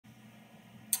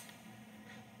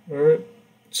Alright,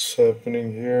 what's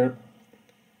happening here?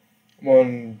 I'm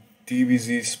on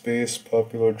DBZ Space,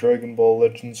 popular Dragon Ball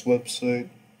Legends website,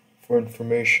 for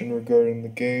information regarding the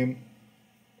game.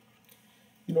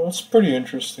 It's pretty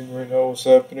interesting right now what's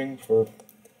happening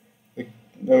like,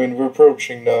 we're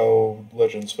approaching now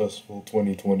Legends Festival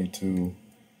 2022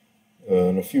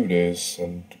 in a few days,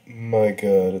 and my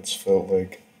god, it's felt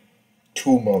like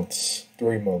 2 months,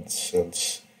 3 months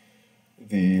since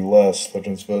the last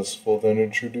Legends Festival then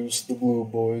introduced the Blue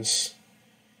Boys.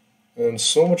 And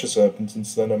so much has happened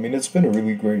since then. It's been a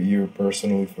really great year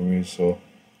personally for me, so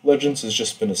Legends has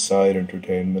just been a side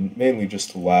entertainment, mainly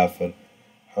just to laugh at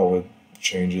how it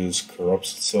changes,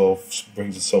 corrupts itself,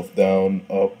 brings itself down,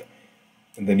 up,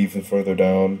 and then even further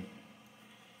down.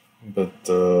 But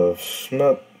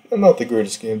not not the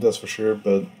greatest game, that's for sure.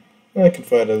 But I can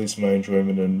find at least my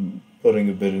enjoyment in putting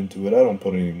a bit into it. I don't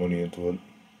put any money into it,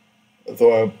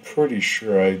 though I'm pretty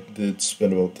sure I did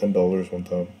spend about $10 one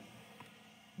time.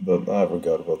 But I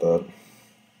forgot about that.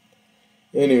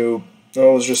 Anywho, I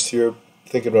was just here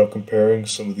thinking about comparing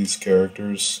some of these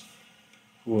characters,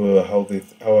 how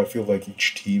I feel like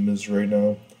each team is right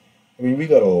now. We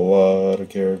got a lot of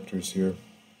characters here.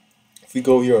 If we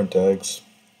go here on tags,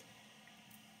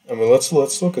 let's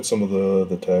look at some of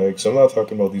the tags. I'm not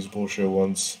talking about these bullshit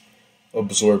ones.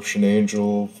 Absorption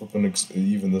Angel,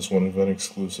 even this one event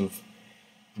exclusive.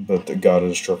 But the God of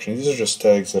Destruction. These are just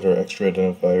tags that are extra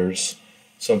identifiers.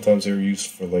 Sometimes they're used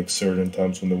for like certain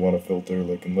times when they want to filter,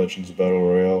 like in Legends Battle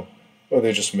Royale, or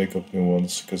they just make up new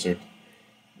ones because they're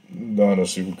not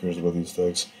honestly who cares about these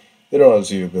tags. They don't have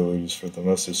Z abilities for them.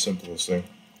 That's the simplest thing.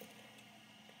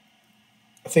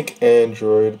 I think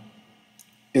Android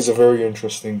is a very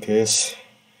interesting case.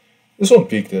 This one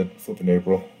peaked at flipping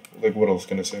April. Like what else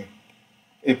can I say?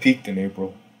 It peaked in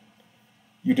April.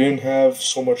 You didn't have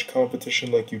so much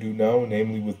competition like you do now,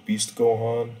 namely with Beast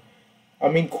Gohan.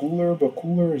 Cooler, but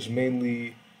Cooler is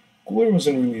mainly Cooler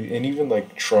wasn't really, and even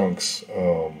like Trunks,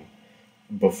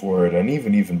 before it, and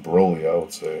even Broly, I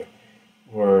would say,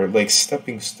 were like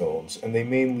stepping stones, and they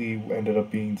mainly ended up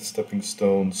being the stepping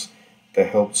stones that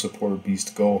helped support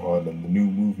Beast Gohan and the new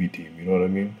movie team. You know what I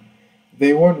mean?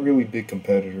 They weren't really big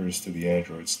competitors to the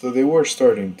androids, though they were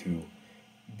starting to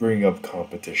bring up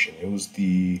competition. It was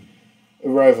the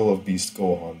arrival of Beast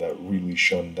Gohan that really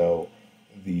shunned out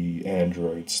the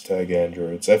androids, tag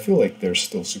androids. I feel like they're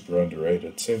still super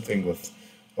underrated. Same thing with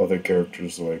other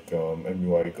characters like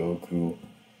MUI Goku.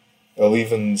 I'll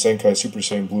even Zenkai Super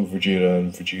Saiyan Blue Vegeta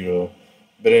and Vegito.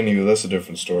 But anyway, that's a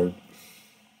different story.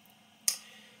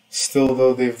 Still,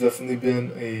 though, they've definitely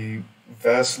been a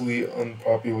vastly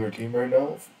unpopular team right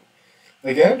now.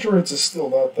 Like androids is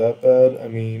still not that bad.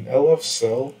 LF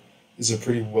Cell is a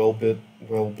pretty well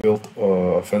built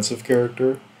offensive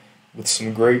character with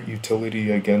some great utility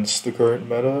against the current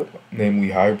meta,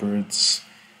 namely hybrids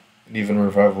and even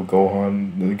Revival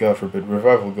Gohan. God forbid,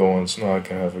 Revival Gohan's not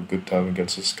gonna have a good time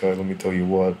against this guy. Let me tell you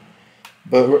what.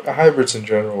 But hybrids in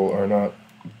general are not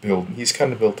built. He's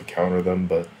kind of built to counter them,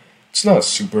 but it's not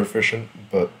super efficient.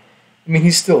 But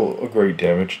he's still a great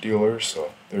damage dealer,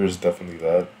 so there is definitely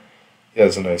that. He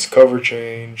has a nice cover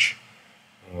change.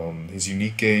 His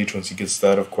unique gauge, once he gets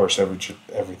that, of course,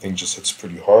 everything just hits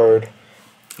pretty hard.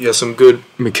 He has some good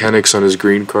mechanics on his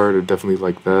green card. I definitely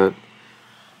like that.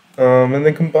 And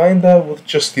then combine that with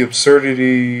just the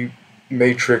absurdity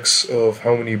matrix of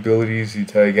how many abilities the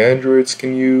tag androids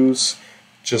can use.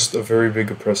 Just a very big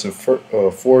oppressive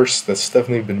force that's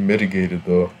definitely been mitigated,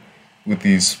 though, with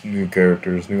these new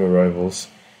characters, new arrivals.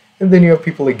 And then you have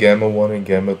people like Gamma 1 and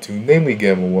Gamma 2, namely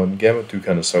Gamma 1. Gamma 2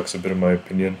 kind of sucks a bit in my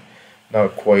opinion.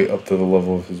 Not quite up to the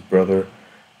level of his brother.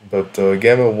 But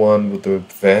Gamma 1 with the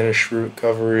Vanish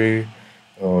recovery,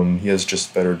 he has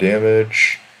just better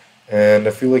damage. And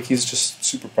I feel like he's just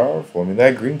super powerful.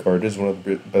 That green card is one of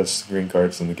the best green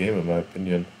cards in the game, in my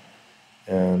opinion.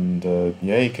 And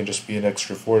yeah, he can just be an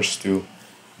extra force to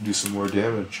do some more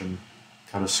damage and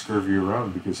kind of scurvy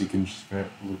around because he can just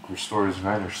restore his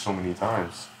Vanish so many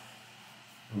times.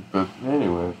 But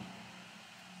anyway,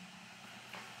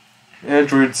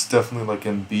 Android's definitely like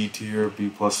in B tier, B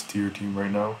plus tier team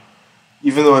right now.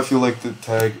 Even though I feel like the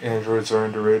tag androids are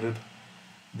underrated,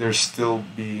 they're still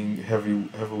being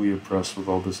heavily oppressed with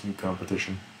all this new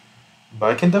competition.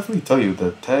 But I can definitely tell you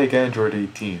that tag android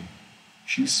 18,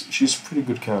 she's a pretty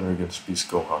good counter against Beast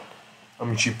Gohan.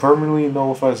 She permanently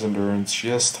nullifies endurance. She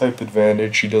has type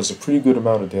advantage. She does a pretty good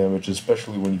amount of damage,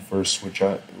 especially when you first switch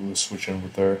in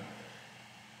with her.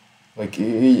 Like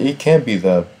it can't be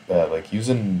that bad. Like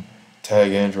using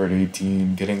tag Android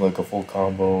 18, getting like a full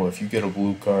combo. If you get a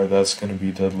blue card, that's gonna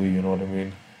be deadly. You know what I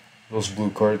mean? Those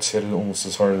blue cards hit it almost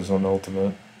as hard as on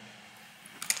Ultimate.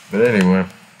 But anyway,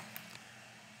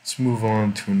 let's move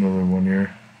on to another one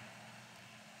here.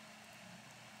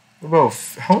 What about,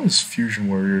 how is Fusion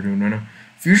Warrior doing right now?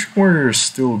 Fusion Warrior is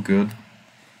still good.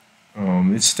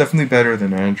 It's definitely better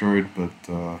than Android, but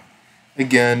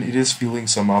again, it is feeling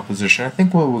some opposition. I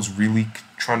think what was really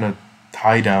trying to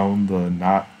tie down the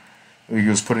knot, he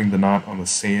was putting the knot on the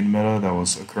Saiyan meta that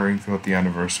was occurring throughout the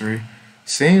anniversary.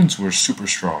 Saiyans were super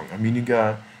strong. I mean, you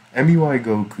got MUI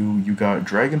Goku, you got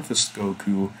Dragon Fist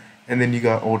Goku, and then you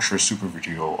got Ultra Super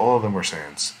Vegito. All of them were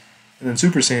Saiyans. And then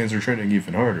Super Saiyans are trending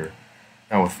even harder.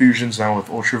 Now with Fusions, now with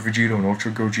Ultra Vegito and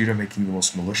Ultra Gogeta making the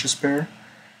most malicious pair,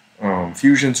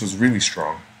 Fusions was really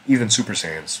strong. Even Super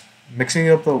Saiyans. Mixing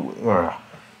them up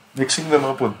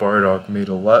with Bardock made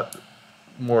a lot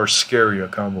more scary a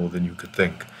combo than you could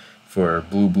think for a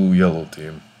blue-blue-yellow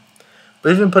team.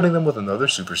 But even putting them with another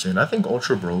Super Saiyan, I think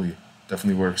Ultra Broly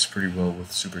definitely works pretty well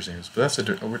with Super Saiyans. But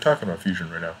we're talking about Fusion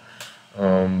right now.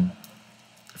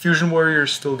 Fusion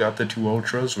Warriors still got the two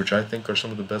Ultras, which I think are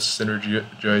some of the best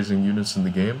synergizing units in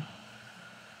the game.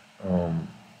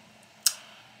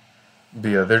 But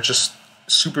yeah, they're just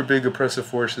super big oppressive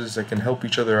forces that can help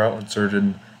each other out in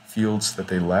certain fields that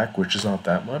they lack, which is not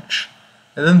that much.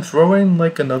 And then throw in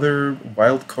like another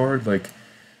wild card, like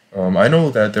I know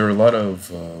that there were a lot of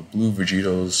blue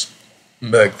Vegetos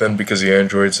back then because the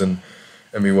androids and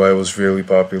MUI was really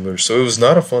popular, so it was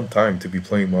not a fun time to be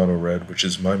playing Mono Red, which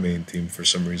is my main team for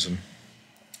some reason.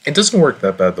 It doesn't work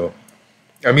that bad though.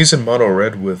 I'm using Mono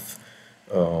Red with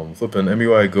flipping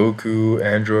MUI Goku,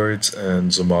 androids,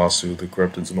 and Zamasu, the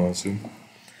corrupted Zamasu.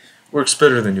 Works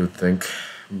better than you would think,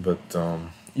 but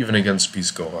even against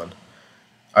Beast Gohan.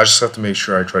 I just have to make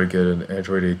sure I try to get an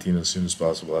Android 18 as soon as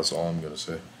possible, that's all I'm going to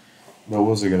say. Now,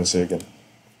 what was I going to say again?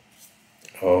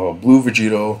 Blue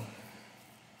Vegito,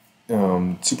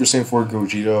 Super Saiyan 4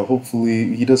 Gogeta,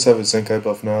 hopefully, he does have his Zenkai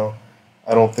buff now.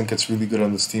 I don't think it's really good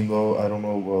on this team though, I don't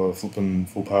know flipping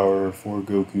full power for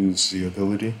Goku's the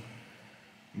ability.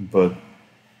 But,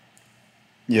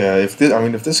 yeah, if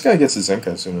this guy gets his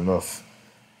Zenkai soon enough,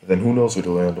 then who knows what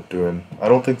he'll end up doing. I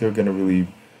don't think they're going to really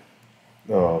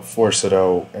force it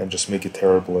out and just make it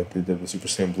terrible like they did with Super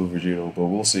Saiyan Blue Vegito, but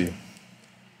we'll see.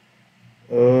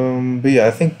 But yeah,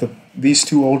 I think these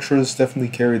two Ultras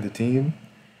definitely carry the team,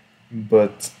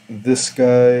 but this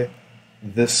guy,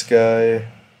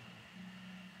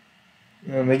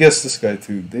 and I guess this guy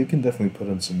too, they can definitely put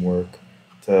in some work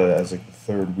as like the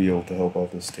third wheel to help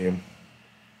out this team.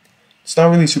 It's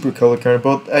not really super color counted,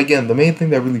 but again, the main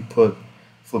thing that really put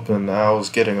I was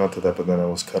getting onto that, but then I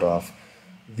was cut off.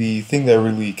 The thing that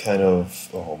really kind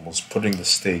of was putting the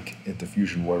stake into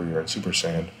Fusion Warrior and Super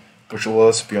Saiyan, which, well,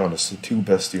 let's be honest, the two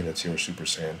best units here are Super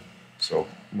Saiyan. So,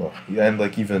 well, yeah, and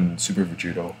like even Super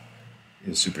Vegito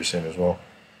is Super Saiyan as well.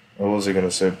 What was I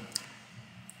gonna say?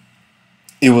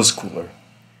 It was Cooler.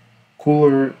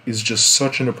 Cooler is just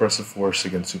such an oppressive force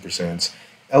against Super Saiyans.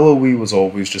 LOE was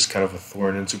always just kind of a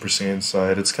thorn in Super Saiyan's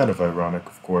side. It's kind of ironic,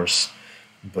 of course.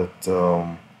 But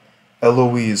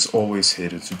LOE is always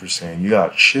hated Super Saiyan. You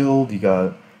got Chilled, you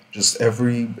got just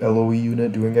every LOE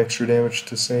unit doing extra damage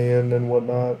to Saiyan and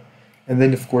whatnot. And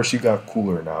then, of course, you got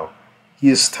Cooler now. He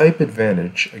has type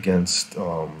advantage against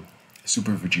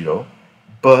Super Vegito,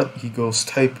 but he goes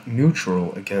type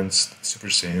neutral against Super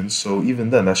Saiyan, so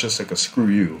even then, that's just like a screw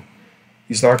you.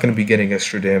 He's not going to be getting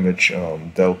extra damage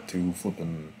dealt to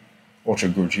flipping Ultra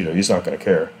Gogeta. He's not going to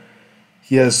care.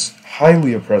 He has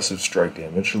highly oppressive strike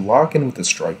damage, lock in with the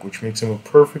strike, which makes him a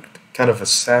perfect kind of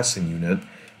assassin unit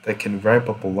that can ramp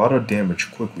up a lot of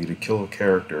damage quickly to kill a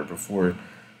character before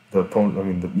the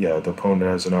opponent, the opponent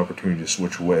has an opportunity to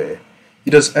switch away. He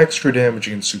does extra damage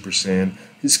against Super Saiyan.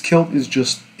 His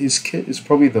kit is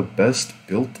probably the best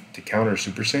built to counter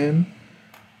Super Saiyan.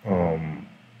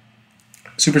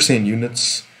 Super Saiyan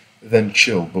units, then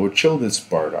Chilled, but with Chilled it's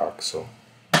Bardock, so.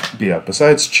 But yeah,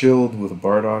 besides Chilled with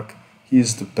Bardock, he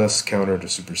is the best counter to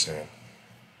Super Saiyan.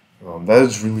 That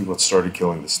is really what started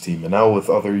killing this team. And now with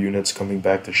other units coming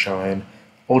back to shine,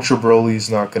 Ultra Broly is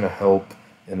not going to help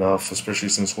enough, especially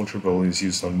since Ultra Broly is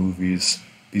used on movies,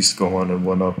 Beast Gohan and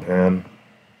whatnot, Pan.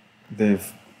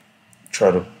 They've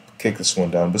tried to kick this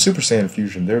one down. But Super Saiyan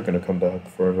Fusion, they're going to come down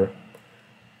forever.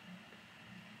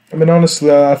 I mean, honestly,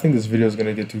 I think this video is going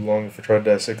to get too long if I try to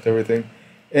dissect everything.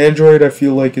 Android, I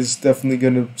feel like, is definitely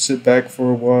going to sit back for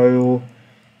a while.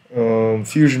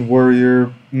 Fusion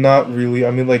Warrior, not really.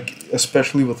 I mean, like,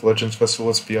 especially with Legends Festival,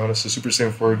 let's be honest, the Super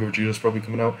Saiyan 4 Gogeta is probably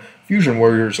coming out. Fusion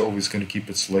Warrior is always going to keep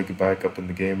its leg back up in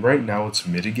the game. Right now, it's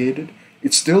mitigated.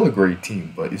 It's still a great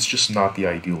team, but it's just not the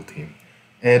ideal team.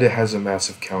 And it has a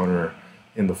massive counter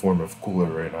in the form of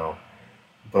Cooler right now.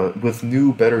 But with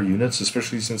new, better units,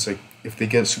 especially since like if they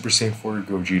get Super Saiyan 4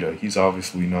 Gogeta, he's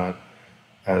obviously not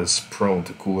as prone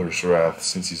to Cooler's Wrath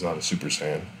since he's not a Super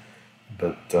Saiyan.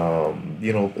 But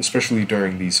especially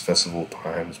during these festival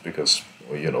times, because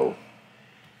well,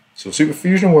 so Super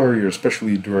Fusion Warrior,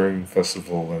 especially during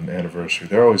festival and anniversary,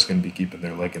 they're always going to be keeping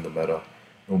their leg in the meta,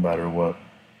 no matter what.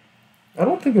 I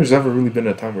don't think there's ever really been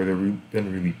a time where they've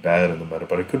been really bad in the meta,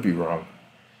 but I could be wrong.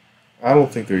 I don't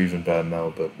think they're even bad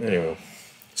now, but anyway.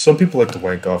 Some people like to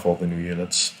wank off all the new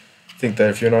units. Think that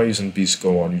if you're not using Beast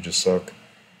Go On, you just suck.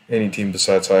 Any team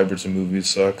besides Hybrids and Movies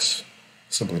sucks.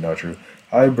 Simply not true.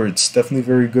 Hybrids, definitely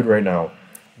very good right now.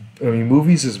 I mean,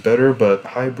 Movies is better, but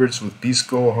Hybrids with Beast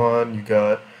Gohan, you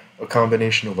got a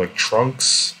combination of like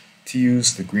Trunks to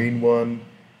use, the green one,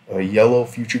 yellow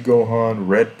Future Gohan,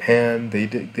 red Pan. They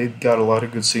got a lot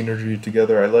of good synergy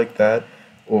together. I like that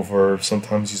over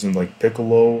sometimes using like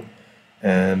Piccolo.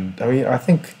 And I mean, I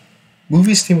think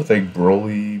Movies team with like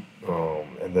Broly,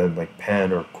 and then like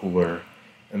Pan or Cooler,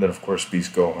 and then of course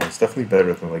Beast Gohan. It's definitely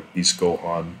better than like Beast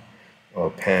Gohan,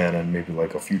 Pan, and maybe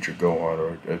like a Future Gohan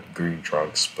or a Green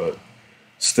Trunks. But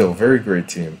still, very great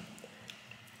team.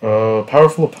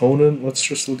 Powerful opponent. Let's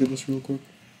just look at this real quick.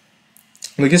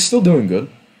 Like it's still doing good.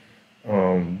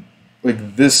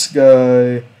 Like this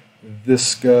guy,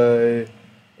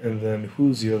 and then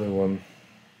who's the other one?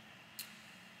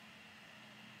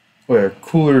 Oh yeah,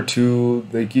 Cooler too.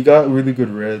 Like you got really good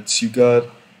reds. You got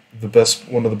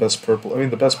one of the best purple. I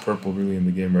mean, the best purple really in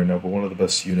the game right now, but one of the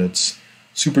best units.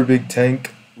 Super big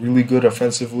tank, really good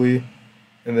offensively,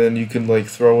 and then you can like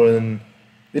throw in.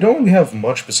 They don't really have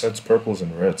much besides purples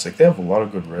and reds. Like they have a lot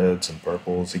of good reds and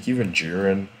purples. Like even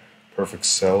Jiren, Perfect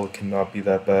Cell cannot be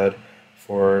that bad.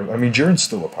 I mean, Jiren's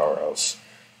still a powerhouse,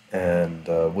 and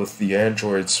with the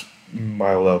androids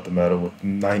mile out the meta with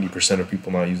 90% of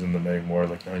people not using them anymore,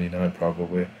 like 99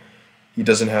 probably. He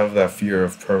doesn't have that fear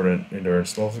of permanent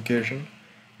endurance nullification.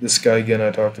 This guy again,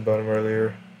 I talked about him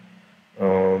earlier.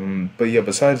 But yeah,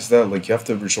 besides that, like you have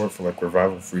to resort for like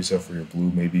Revival Frieza for your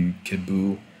blue, maybe Kid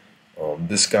Buu.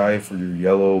 This guy for your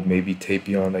yellow, maybe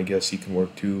Tapion, I guess he can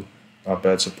work too. Not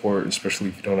bad support, especially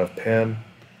if you don't have Pan.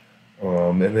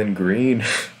 And then green.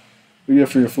 What do you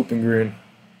have for your flipping green?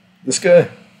 This guy.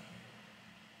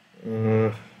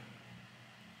 Yeah,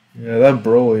 that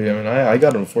Broly, I mean, I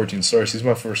got him 14 stars. He's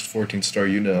my first 14-star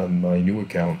unit on my new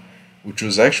account, which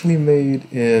was actually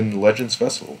made in Legends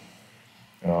Festival.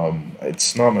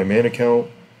 It's not my main account,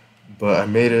 but I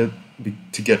made it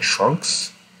to get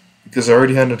Trunks, because I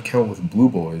already had an account with Blue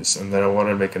Boys, and then I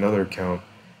wanted to make another account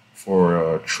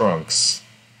for Trunks.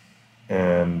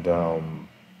 And,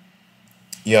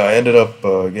 yeah, I ended up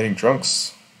getting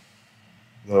Trunks.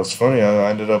 That was funny. I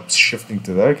ended up shifting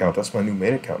to that account. That's my new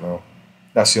main account now.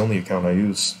 That's the only account I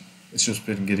use. It's just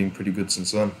been getting pretty good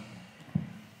since then.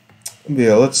 But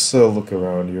yeah, let's look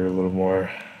around here a little more.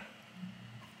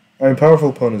 I mean, Powerful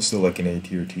Opponent's still like an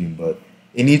A-tier team, but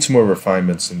it needs more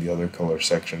refinements in the other color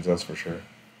sections, that's for sure.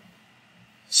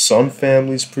 Sun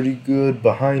Family's pretty good,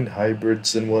 behind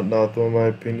Hybrids and whatnot, though, in my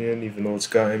opinion, even though it's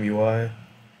got MUI.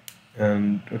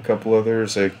 And a couple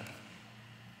others, like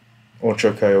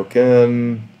Ultra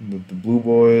Kaioken, the Blue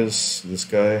Boys, this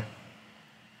guy,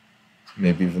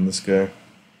 maybe even this guy.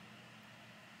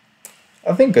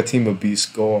 I think a team of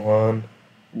Beast Gohan,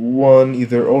 one,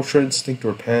 either Ultra Instinct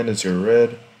or Pan is your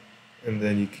red, and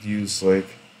then you could use like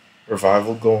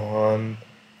Revival Gohan,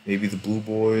 maybe the Blue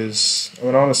Boys. I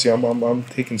mean, honestly, I'm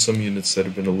taking some units that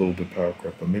have been a little bit power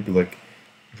crept, but maybe like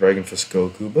Dragon Fist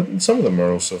Goku, but some of them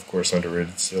are also, of course,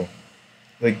 underrated still.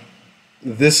 Like,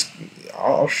 this,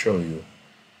 I'll show you.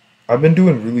 I've been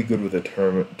doing really good with the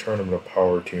Tournament of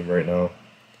Power team right now.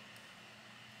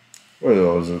 Where the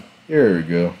hell is it? Here we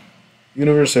go.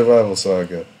 Universe Survival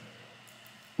Saga.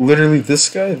 Literally, this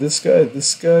guy,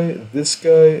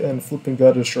 and flipping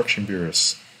God Destruction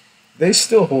Beerus. They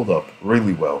still hold up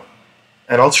really well.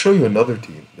 And I'll show you another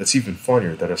team that's even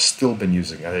funnier that I've still been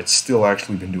using, and it's still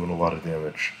actually been doing a lot of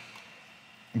damage.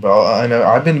 But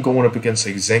I've been going up against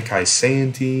like Zenkai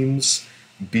Saiyan teams,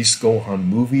 Beast Gohan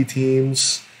movie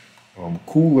teams,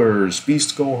 Coolers,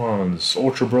 Beast Gohans,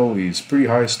 Ultra Brolys, pretty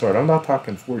high start. I'm not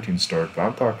talking 14 start, but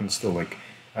I'm talking still like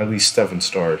at least 7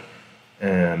 start.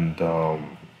 And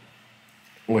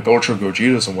like Ultra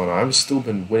Gogetas and whatnot, I've still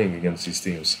been winning against these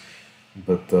teams.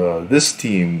 But this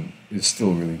team is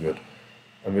still really good.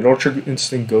 I mean, Ultra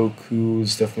Instinct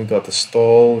Goku's definitely got the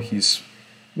stall. He's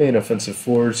main offensive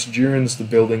force. Jiren's the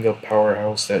building up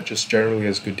powerhouse that just generally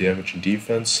has good damage and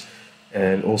defense,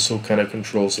 and also kind of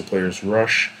controls the player's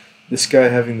rush. This guy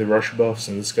having the rush buffs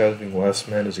and this guy having last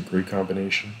man is a great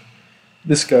combination.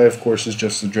 This guy, of course, is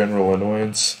just a general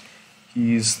annoyance.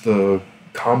 He's the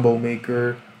combo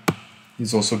maker.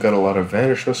 He's also got a lot of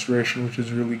vanish restoration, which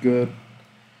is really good.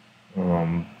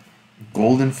 Um,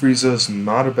 Golden Frieza is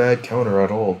not a bad counter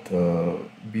at all to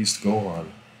Beast Gohan.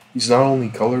 He's not only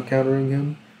color countering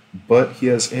him, but he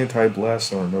has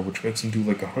anti-blast armor, which makes him do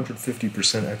like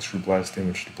 150% extra blast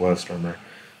damage to blast armor.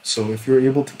 So if you're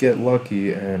able to get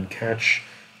lucky and catch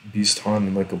Beast Han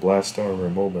in like a blast armor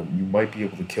moment, you might be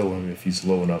able to kill him if he's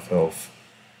low enough health.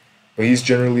 But he's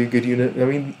generally a good unit. I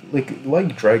mean,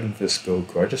 like Dragon Fist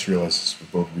Goku, I just realized this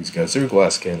with both of these guys. They're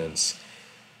glass cannons.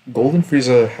 Golden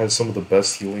Frieza has some of the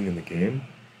best healing in the game,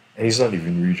 and he's not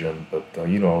even regen, but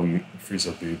you know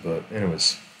Frieza be. But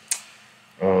anyways,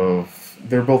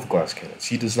 they're both glass cannons.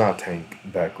 He does not tank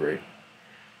that great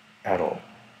at all.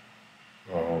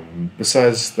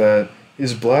 Besides that,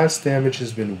 his blast damage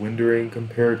has been windering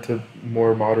compared to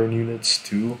more modern units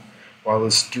too, while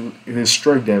his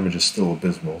strike damage is still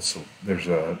abysmal. So there's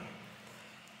that.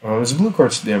 His blue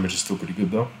card's damage is still pretty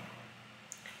good though.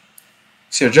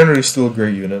 So yeah, generally still a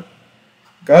great unit.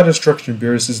 God Destruction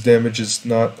Beerus' damage is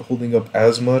not holding up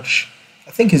as much.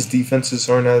 I think his defenses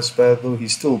aren't as bad though. He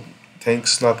still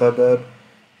tanks not that bad.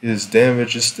 His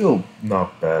damage is still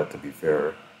not bad, to be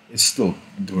fair. It's still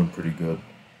doing pretty good.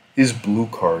 His blue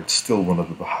card's still one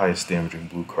of the highest damaging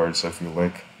blue cards, I feel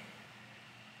like.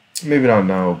 Maybe not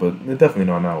now, but definitely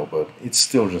not now, but it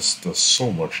still just does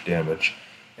so much damage.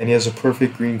 And he has a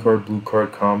perfect green card, blue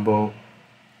card combo.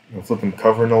 You know, flipping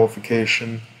cover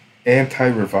nullification,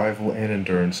 anti-revival, and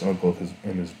endurance on both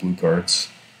his blue cards.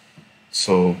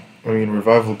 So, I mean,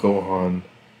 Revival Gohan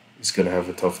is going to have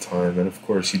a tough time, and of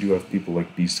course you do have people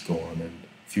like Beast Gohan and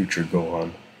Future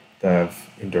Gohan that have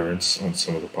endurance on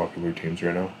some of the popular teams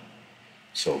right now.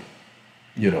 So,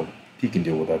 you know, he can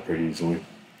deal with that pretty easily.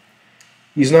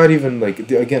 He's not even, like,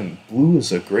 again, blue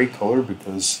is a great color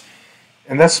because,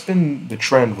 and that's been the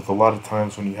trend with a lot of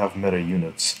times when you have meta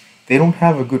units. They don't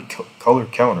have a good color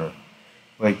counter.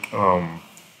 Like,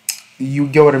 you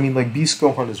get what I mean? Like, Beast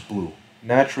Gohan is blue.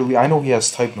 Naturally, I know he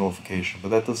has type nullification, but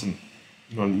that doesn't,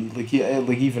 you know, like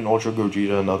even Ultra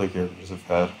Gogeta and other characters have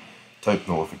had type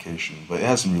nullification, but it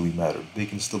hasn't really mattered. They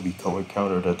can still be color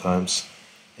countered at times,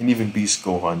 and even Beast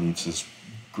Gohan needs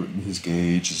his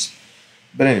gauge.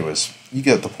 But anyways, you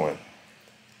get the point.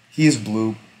 He is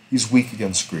blue. He's weak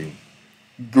against green.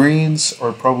 Greens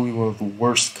are probably one of the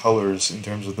worst colors in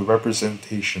terms of the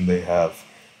representation they have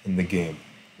in the game,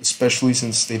 especially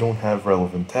since they don't have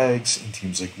relevant tags in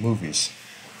teams like movies.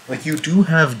 Like, you do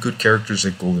have good characters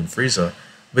like Golden Frieza,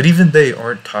 but even they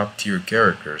aren't top tier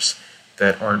characters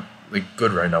that aren't like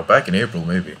good right now. Back in April,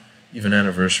 maybe even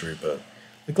Anniversary, but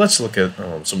like let's look at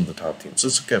some of the top teams.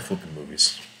 Let's look at flipping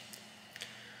movies.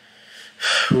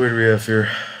 Who do we have here?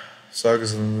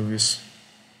 Sagas of the movies.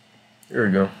 Here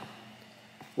we go.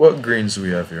 What greens do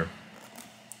we have here?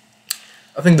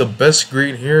 I think the best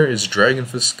green here is Dragon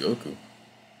Fist Goku.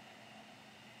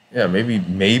 Yeah,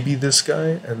 maybe this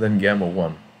guy, and then Gamma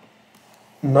 1.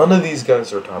 None of these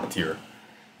guys are top tier.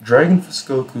 Dragon Fist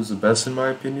Goku is the best in my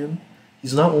opinion.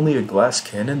 He's not only a glass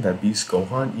cannon that Beast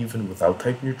Gohan, even without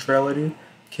type neutrality,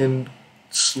 can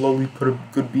slowly put a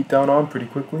good beat down on pretty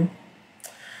quickly.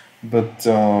 But,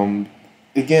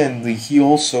 again, he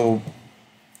also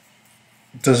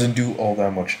doesn't do all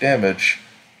that much damage.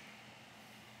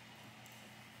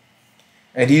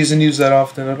 And he isn't used that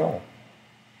often at all.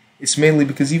 It's mainly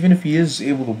because even if he is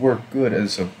able to work good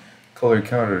as a color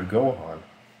counter to Gohan,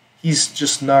 he's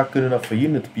just not good enough a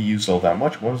unit to be used all that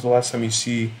much. When was the last time you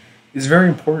see... It's very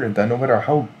important that no matter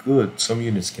how good some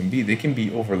units can be, they can be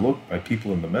overlooked by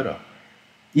people in the meta.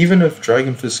 Even if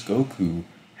Dragon Fist Goku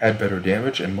had better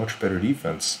damage and much better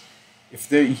defense, if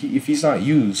he's not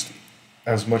used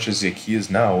as much as he is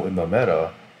now in the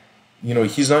meta, you know,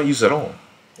 he's not used at all.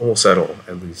 Almost at all,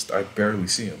 at least. I barely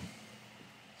see him.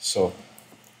 So,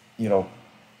 you know,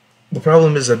 the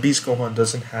problem is that Beast Gohan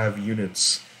doesn't have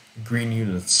units, green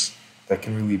units, that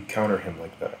can really counter him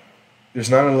like that. There's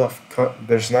not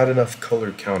enough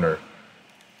color counter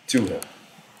to him.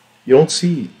 You don't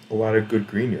see a lot of good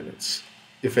green units,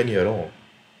 if any at all,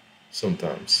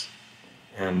 sometimes.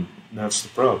 And that's the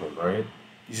problem, right?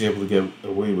 He's able to get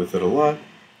away with it a lot.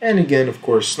 And again, of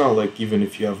course, it's not like even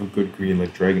if you have a good green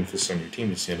like Dragon Fist on your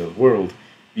team, it's the end of the world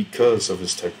because of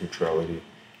his tech neutrality.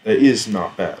 That is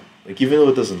not bad. Like, even though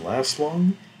it doesn't last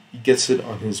long, he gets it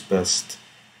on his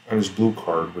blue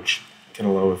card, which can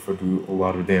allow it to do a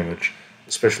lot of damage,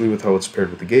 especially with how it's paired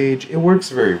with the gauge. It works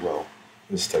very well,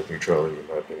 this tech neutrality, in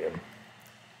my opinion.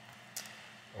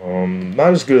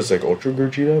 Not as good as like Ultra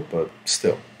Gogeta, but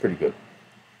still pretty good.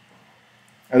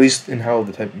 At least in how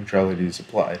the type neutrality is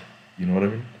applied. You know what I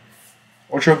mean?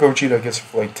 Ultra Gogeta gets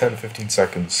for like 10-15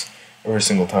 seconds, every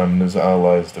single time his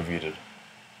ally is defeated.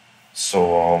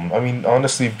 So, I mean,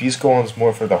 honestly, Beast Gohan's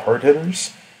more for the hard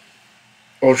hitters.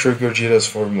 Ultra Gogeta's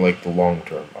for like the long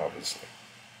term, obviously,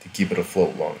 to keep it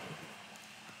afloat longer.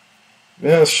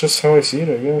 Yeah, that's just how I see it,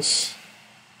 I guess.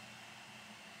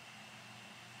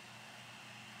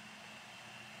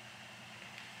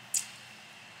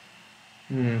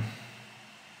 Hmm.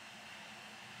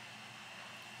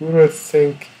 Who do I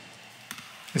think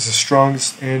is the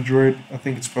strongest android? I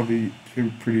think it's probably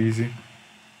pretty easy.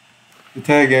 The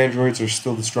tag androids are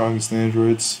still the strongest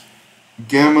androids.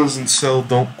 Gammas and Cell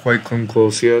don't quite come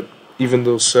close yet, even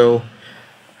though Cell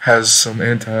has some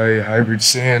anti-hybrid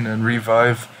Saiyan and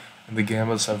Revive, and the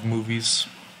Gammas have movies.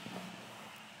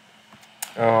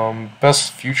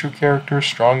 Best future character,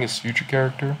 strongest future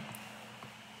character.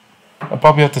 I'll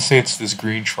probably have to say it's this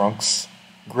Green Trunks.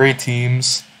 Great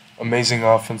teams, amazing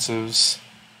offensives.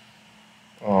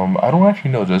 I don't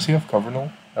actually know. Does he have cover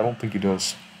null? I don't think he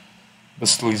does. But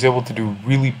still, he's able to do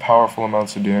really powerful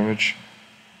amounts of damage.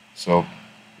 So,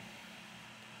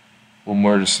 what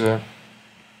more to say?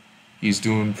 He's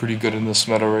doing pretty good in this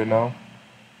meta right now.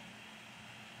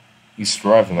 He's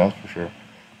thriving, that's for sure.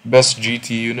 Best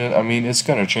GT unit, I mean, it's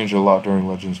going to change a lot during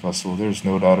Legends Festival. There's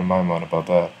no doubt in my mind about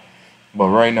that. But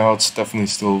right now, it's definitely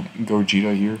still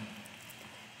Gogeta here.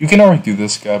 You can argue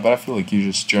this guy, but I feel like he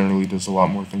just generally does a lot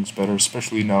more things better,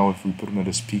 especially now if we put him at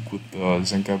his peak with the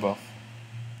Zenkai buff.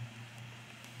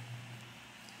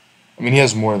 I mean, he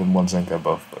has more than one Zenkai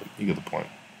buff, but you get the point.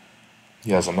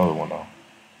 He has another one now.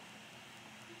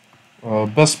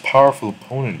 Best powerful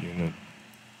opponent unit.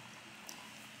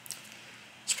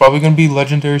 It's probably going to be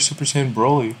Legendary Super Saiyan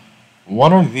Broly.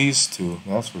 One or these two,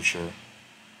 that's for sure.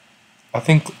 I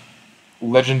think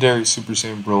Legendary Super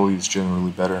Saiyan Broly is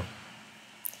generally better.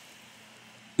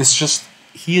 It's just,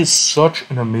 he is such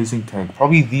an amazing tank.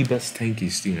 Probably the best tank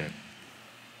he's seen it.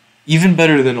 Even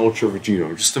better than Ultra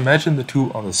Vegito. Just imagine the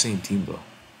two on the same team, though.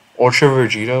 Ultra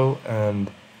Vegito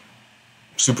and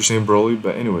Super Saiyan Broly.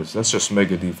 But anyways, that's just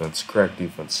mega defense, crack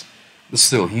defense. But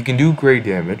still, he can do great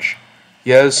damage. He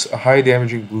has a high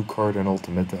damaging blue card and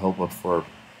ultimate to help up for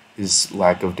his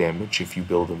lack of damage if you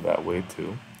build him that way,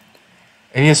 too.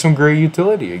 And he has some great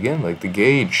utility. Again, like the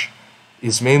gauge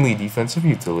is mainly defensive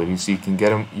utility, so you can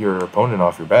get your opponent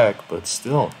off your back, but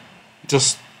still, it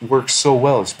just works so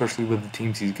well, especially with the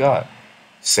teams he's got.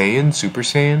 Saiyan, Super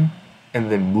Saiyan, and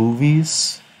then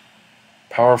movies,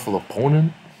 powerful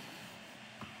opponent.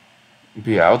 But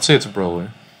yeah, I would say it's a Broly.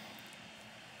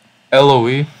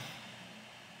 LOE,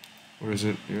 where is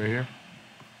it? Right here?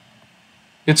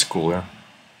 It's cooler.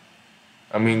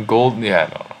 I mean, gold, yeah,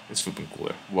 no, it's flipping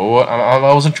cooler. Well,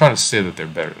 I wasn't trying to say that they're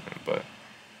better than it, but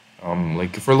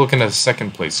like, if we're looking at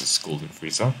second place, it's Golden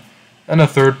Frieza. And a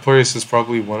third place is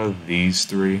probably one of these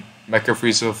three. Mecha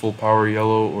Frieza, Full Power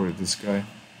Yellow, or this guy. You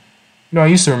know, I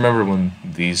used to remember when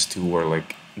these two were,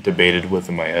 like, debated with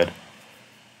in my head.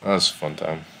 That was a fun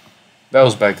time. That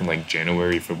was back in, like,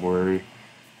 January, February.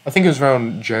 I think it was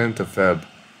around Jan to Feb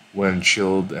when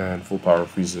Shield and Full Power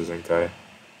Frieza Zenkai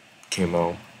came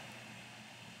out.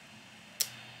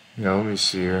 Yeah, let me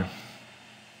see here.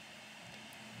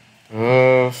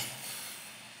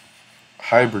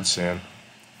 Hybrid Saiyan.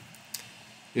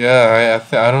 Yeah,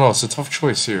 I don't know. It's a tough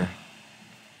choice here.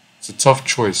 It's a tough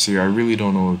choice here. I really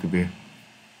don't know what it could be.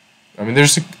 I mean,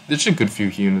 there's a good few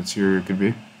units here it could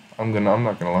be. I'm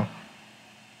not gonna lie.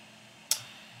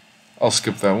 I'll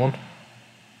skip that one.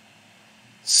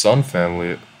 Sun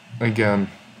Family. Again,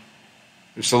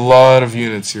 there's a lot of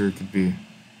units here it could be.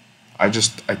 I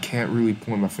can't really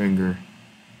point my finger.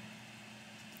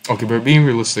 Okay, but being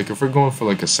realistic, if we're going for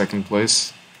like a second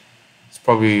place, it's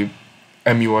probably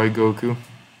MUI Goku.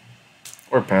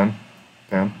 Or Pan.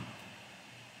 Pan.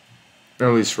 Or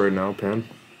at least right now, Pan.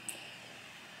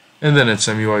 And then it's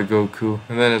MUI Goku.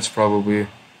 And then it's probably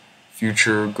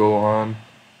Future Gohan,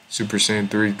 Super Saiyan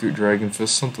 3 Dragon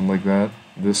Fist, something like that.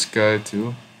 This guy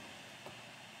too.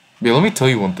 Yeah, let me tell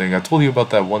you one thing. I told you about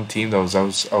that one team that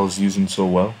I was using so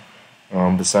well.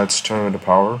 Besides Tournament of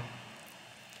Power.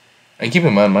 And keep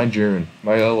in mind, my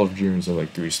LF Jirens are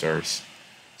like 3 stars.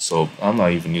 So I'm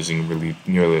not even using really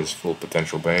nearly his full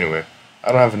potential. But anyway,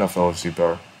 I don't have enough LFC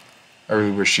power. I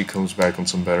really wish she comes back on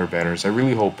some better banners. I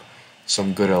really hope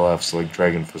some good LFs like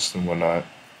Dragon Fist and whatnot,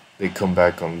 they come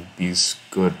back on these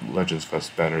good Legends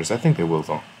Fest banners. I think they will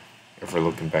though, if we're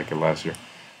looking back at last year.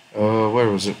 Where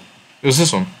was it? It was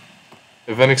this one.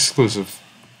 Event exclusive.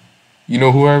 You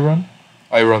know who I run?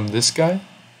 I run this guy,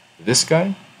 this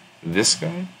guy, this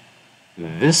guy,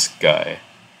 this guy,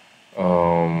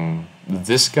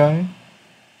 this guy,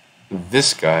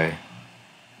 this guy.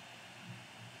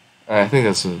 I think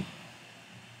that's it.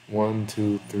 One,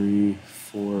 two, three,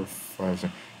 four, five,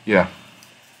 six. Yeah,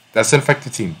 that's an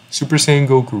infected team. Super Saiyan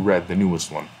Goku Red, the newest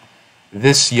one.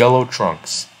 This yellow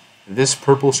Trunks. This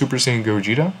purple Super Saiyan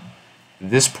Gogeta.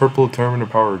 This purple Tournament of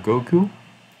Power Goku.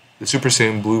 The Super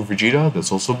Saiyan Blue Vegeta,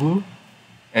 that's also blue.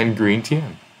 And green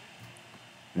Tien.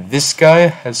 This guy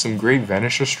has some great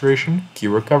Vanish Restoration, Ki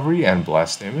Recovery, and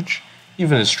Blast damage.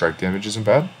 Even his Strike damage isn't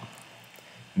bad.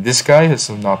 This guy has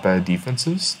some not bad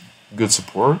defenses, good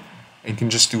support, and can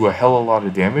just do a hell of a lot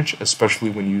of damage, especially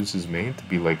when you use his main to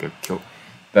be like a kill,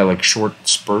 that like short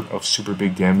spurt of super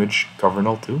big damage covering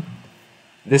L2.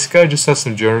 This guy just has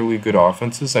some generally good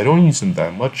offenses. I don't use him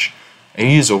that much, and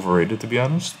he is overrated to be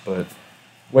honest, but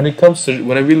when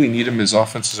I really need him, his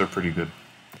offenses are pretty good.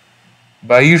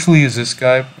 But I usually use this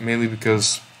guy mainly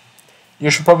because you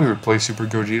should probably replace Super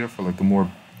Gogeta for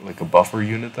like a buffer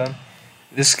unit then.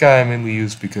 This guy I mainly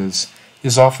use because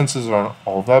his offenses aren't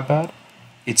all that bad.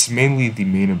 It's mainly the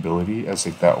main ability as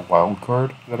like that wild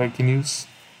card that I can use.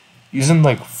 Using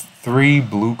like 3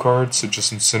 blue cards to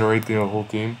just incinerate the whole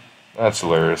team, that's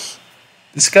hilarious.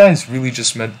 This guy is really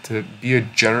just meant to be a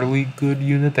generally good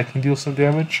unit that can deal some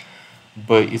damage,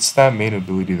 but it's that main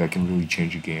ability that can really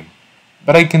change a game.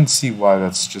 But I can see why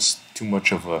that's just too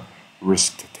much of a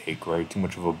risk to take, right? Too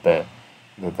much of a bet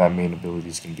that main ability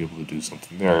is going to be able to do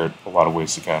something. There are a lot of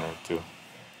ways to counter it too.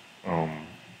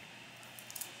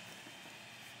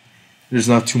 There's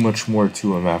not too much more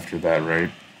to him after that,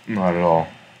 right? Not at all.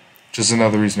 Just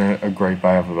another reason a gripe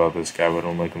I have about this guy, but I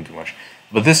don't like him too much.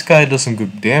 But this guy does some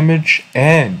good damage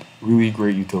and really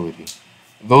great utility.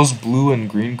 Those blue and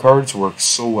green cards work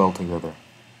so well together.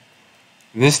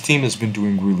 This team has been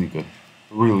doing really good.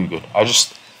 Really good. I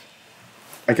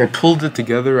pulled it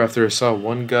together after I saw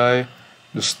one guy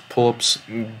just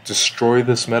destroy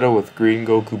this meta with green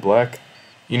Goku Black.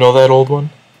 You know that old one?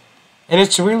 And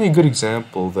it's a really good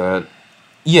example that,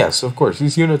 yes, of course,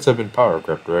 these units have been power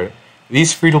crept, right?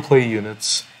 These free-to-play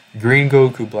units, green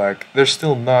Goku Black, they're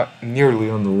still not nearly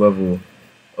on the level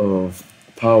of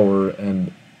power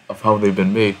and of how they've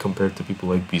been made compared to people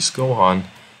like Beast Gohan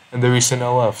and the recent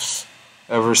LFs.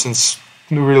 Ever since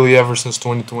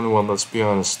 2021, let's be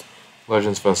honest,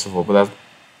 Legends Festival, but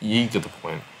you get the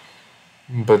point.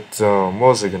 But, what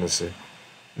was I gonna say?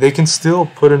 They can still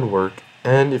put in work,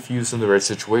 and if used in the right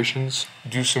situations,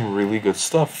 do some really good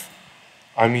stuff.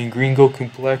 I mean, Green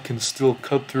Goku Black can still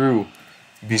cut through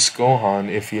Beast Gohan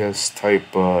if he has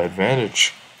type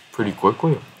advantage pretty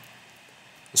quickly.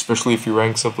 Especially if he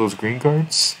ranks up those green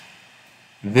cards.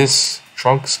 This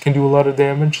Trunks can do a lot of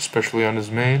damage, especially on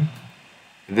his main.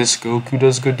 This Goku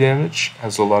does good damage,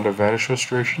 has a lot of Vanish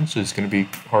Restoration, so it's going to be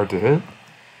hard to hit.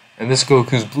 And this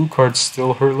Goku's blue cards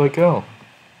still hurt like hell.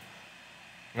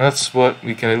 That's what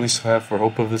we can at least have for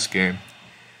hope of this game.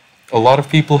 A lot of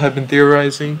people have been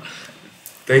theorizing,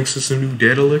 thanks to some new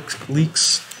data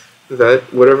leaks,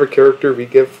 that whatever character we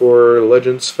get for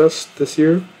Legends Fest this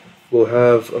year will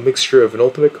have a mixture of an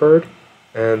Ultimate card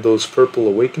and those Purple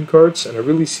Awaken cards, and I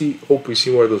really hope we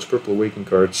see more of those Purple Awaken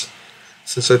cards,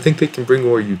 since I think they can bring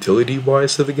more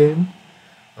utility-wise to the game.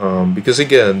 Because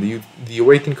again, the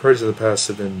Awaken cards in the past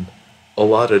have been a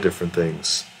lot of different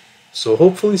things. So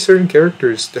hopefully certain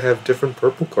characters to have different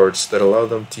purple cards that allow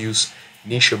them to use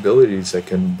niche abilities that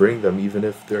can bring them even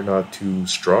if they're not too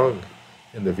strong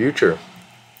in the future.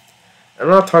 I'm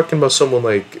not talking about someone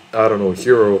like, I don't know,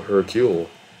 Hero Hercule,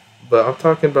 but I'm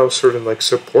talking about certain like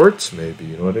supports maybe,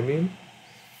 you know what I mean?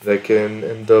 That can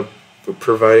end up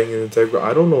providing an integral,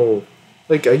 I don't know,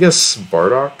 like I guess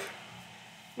Bardock.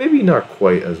 Maybe not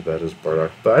quite as bad as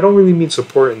Bardock, but I don't really mean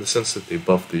support in the sense that they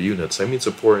buff their units. I mean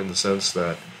support in the sense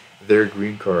that their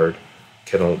green card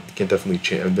can definitely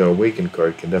change, the Awaken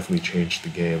card can definitely change the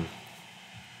game.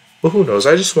 But who knows,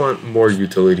 I just want more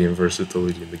utility and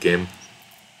versatility in the game.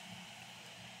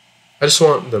 I just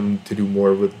want them to do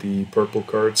more with the purple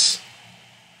cards.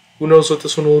 Who knows what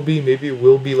this one will be, maybe it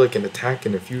will be like an attack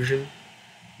and a fusion,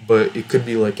 but it could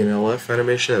be like an LF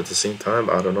animation at the same time,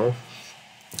 I don't know.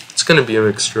 It's going to be a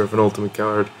mixture of an Ultimate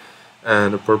card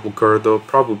and a purple card, though.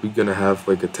 Probably going to have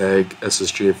like a tag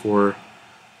SSJ4.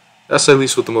 That's at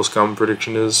least what the most common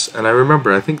prediction is. And I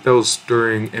remember, I think that was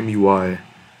during MUI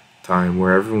time,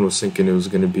 where everyone was thinking it was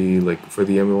going to be like for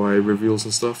the MUI reveals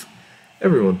and stuff.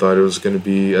 Everyone thought it was going to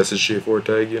be SSJ4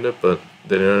 tag unit, but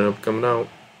they didn't end up coming out.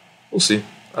 We'll see.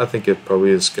 I think it probably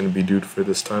is going to be due for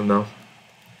this time now.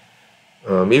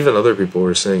 Even other people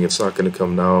were saying it's not going to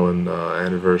come now in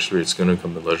Anniversary, it's going to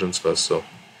come in Legends Fest, so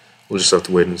we'll just have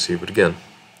to wait and see. But again,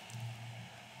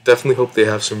 definitely hope they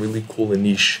have some really cool and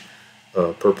niche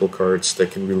purple cards that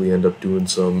can really end up doing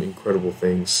some incredible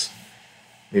things.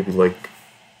 Maybe like,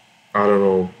 I don't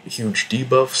know, huge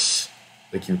debuffs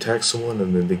Like you attack someone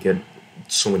and then they get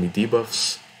so many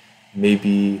debuffs.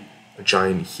 Maybe a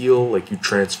giant heal, like you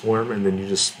transform and then you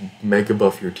just mega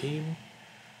buff your team.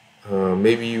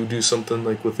 Maybe you do something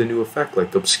like with a new effect,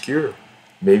 like obscure.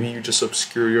 Maybe you just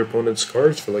obscure your opponent's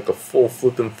cards for like a full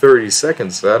flipping 30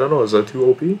 seconds. I don't know, is that too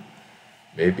OP?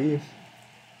 Maybe.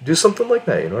 Do something like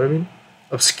that, you know what I mean?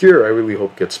 Obscure, I really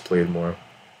hope gets played more.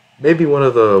 Maybe one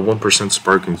of the 1%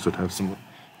 Sparkings would have some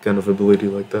kind of ability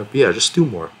like that. But yeah, just do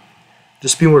more.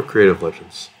 Just be more creative,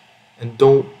 Legends. And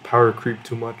don't power creep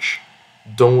too much.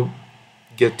 Don't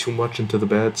get too much into the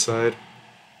bad side.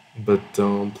 But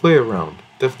play around.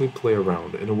 Definitely play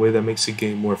around in a way that makes the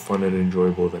game more fun and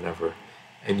enjoyable than ever.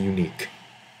 And unique.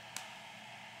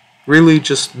 Really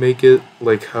just make it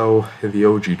like how the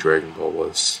OG Dragon Ball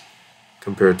was.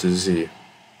 Compared to Z.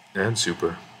 And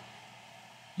Super.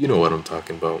 You know what I'm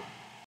talking about.